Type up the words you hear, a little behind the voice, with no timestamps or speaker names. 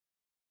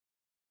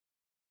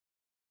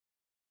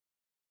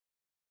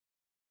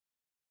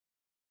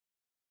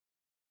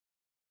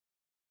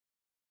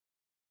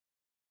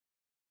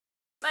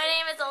My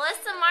name is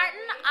Alyssa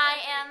Martin. I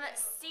am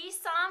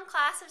CSOM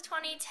class of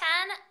 2010,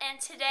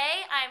 and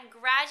today I'm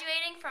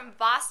graduating from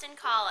Boston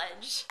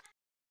College.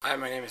 Hi,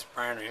 my name is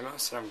Brian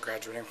Ramos, and I'm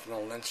graduating from the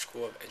Lent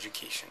School of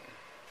Education.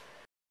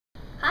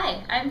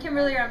 Hi, I'm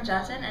Kimberly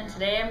Ramjatan, and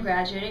today I'm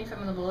graduating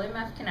from the William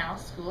F. Canal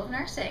School of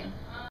Nursing.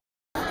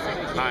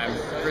 Hi,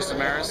 I'm Chris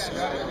Damaris,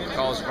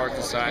 College of Arts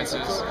and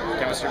Sciences,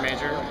 chemistry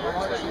major,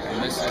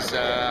 and this is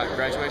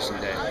graduation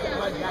day.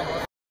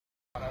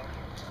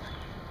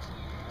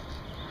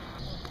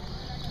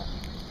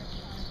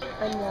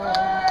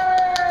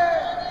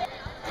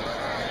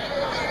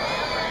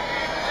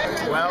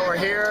 Well, we're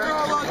here,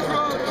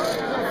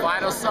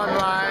 final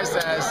sunrise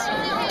as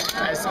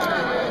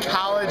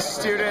college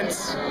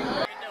students.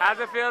 How's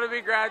it feel to be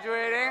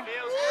graduating?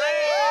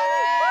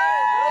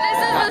 This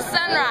is the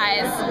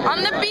sunrise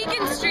on the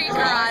Beacon Street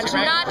garage,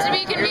 not to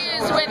be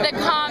confused with the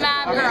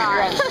ComAb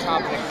garage.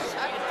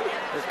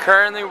 We're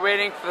currently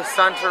waiting for the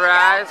sun to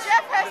rise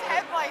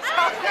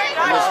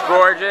on this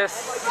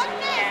gorgeous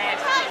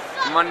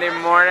Monday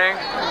morning.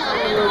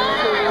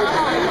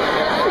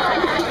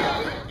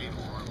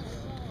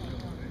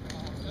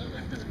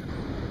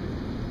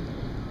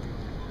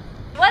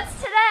 What's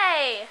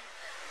today?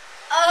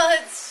 Oh,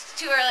 it's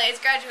too early. It's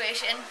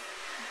graduation.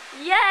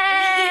 Yay!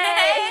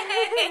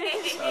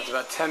 So it's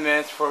about 10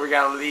 minutes before we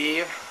gotta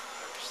leave.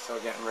 We're still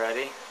getting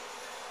ready.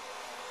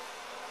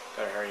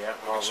 Better hurry up.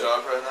 You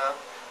sharp right now?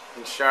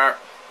 I'm sharp.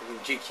 I'm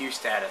in GQ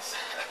status.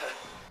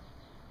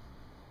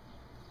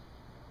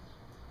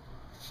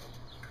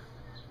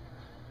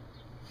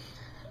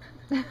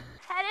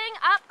 Heading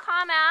up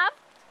ComAb.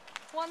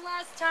 One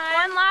last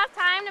One last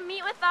time to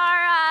meet with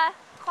our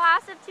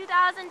class of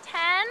 2010.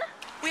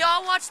 We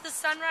all watched the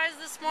sunrise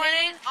this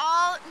morning,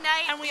 all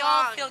night and we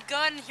all feel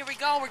good, and here we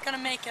go, we're going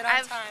to make it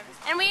on time.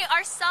 And we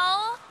are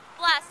so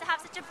blessed to have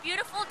such a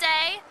beautiful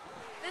day.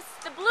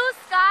 The blue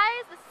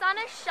skies, the sun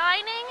is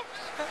shining,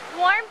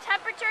 warm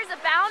temperatures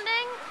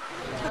abounding.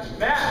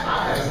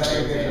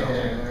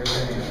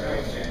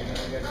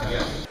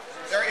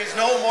 There is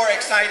no more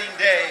exciting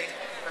day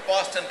for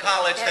Boston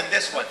College than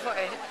this one.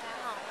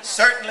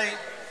 Certainly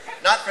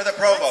not for the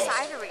provost.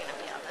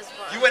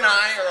 You and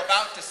I are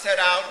about to set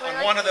out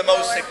on one of the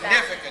most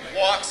significant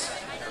walks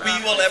we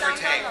will ever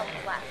take.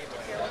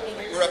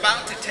 We're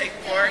about to take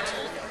part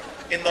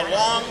in the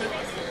long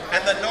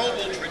and the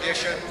noble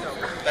tradition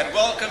that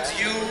welcomes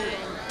you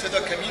to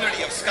the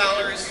community of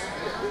scholars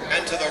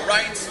and to the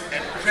rights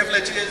and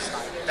privileges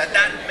that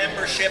that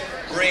membership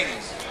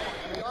brings.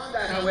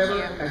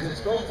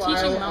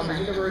 Teaching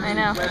moment. I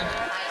know.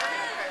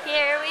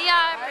 Here we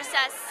are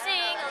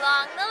processing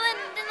along the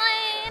Linden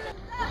Lane.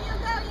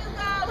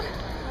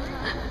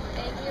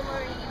 Thank you,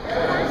 Maureen.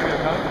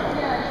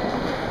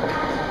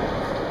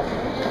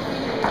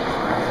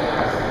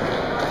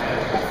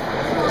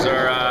 This is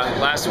our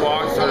last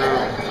walk through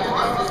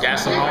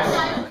Gaston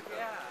Hall.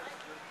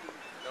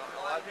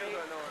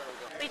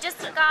 We just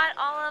got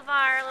all of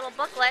our little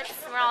booklets,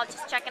 and we're all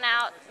just checking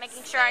out,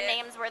 making sure our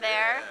names were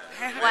there.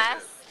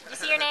 Wes, did you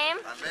see your name?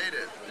 I made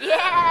it.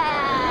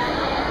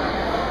 Yeah!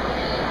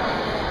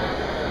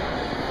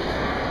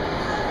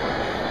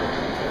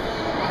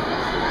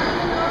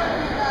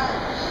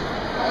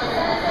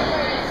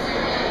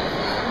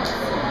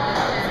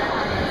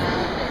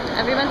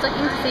 Everyone's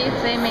looking to see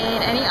if they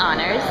made any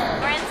honors.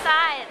 We're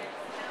inside,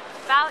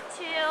 about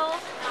to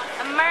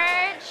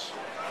emerge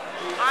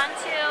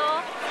onto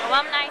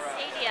Alumni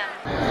Stadium.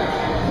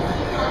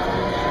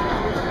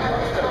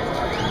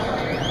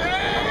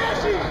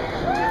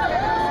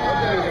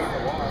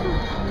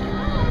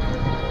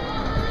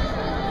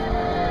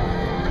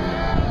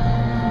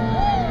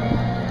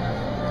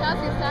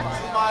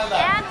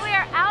 And we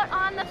are out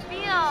on the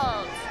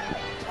field,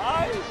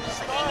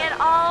 looking at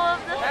all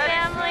of the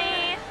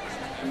family.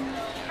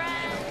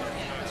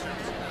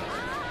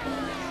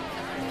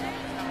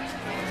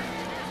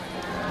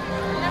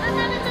 Never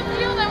been in the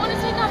field. I want to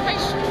take off my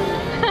shoes.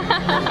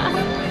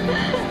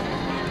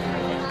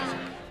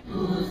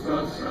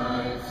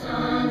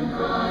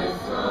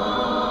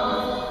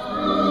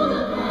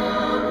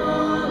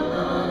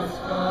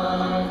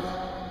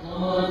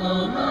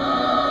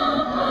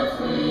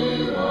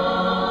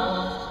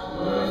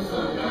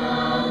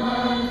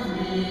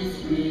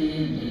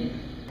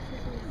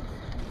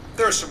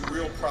 There are some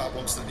real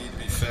problems that need to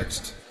be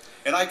fixed,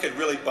 and I could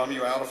really bum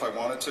you out if I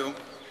wanted to.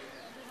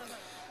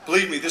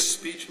 Believe me, this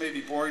speech may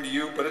be boring to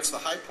you, but it's the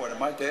high point of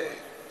my day.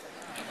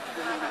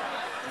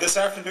 This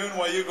afternoon,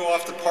 while you go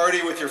off to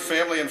party with your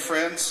family and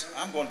friends,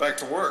 I'm going back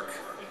to work.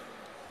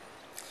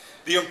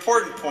 The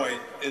important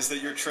point is that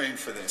you're trained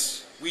for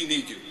this. We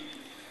need you.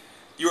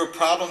 You are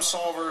problem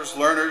solvers,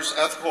 learners,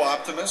 ethical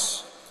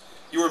optimists.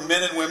 You are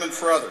men and women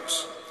for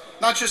others,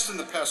 not just in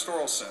the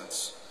pastoral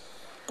sense,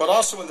 but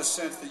also in the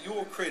sense that you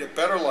will create a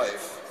better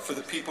life for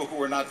the people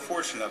who are not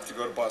fortunate enough to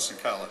go to Boston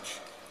College.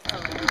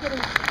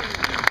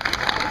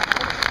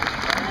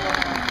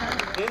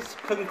 This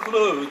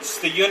concludes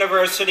the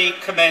university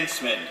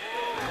commencement.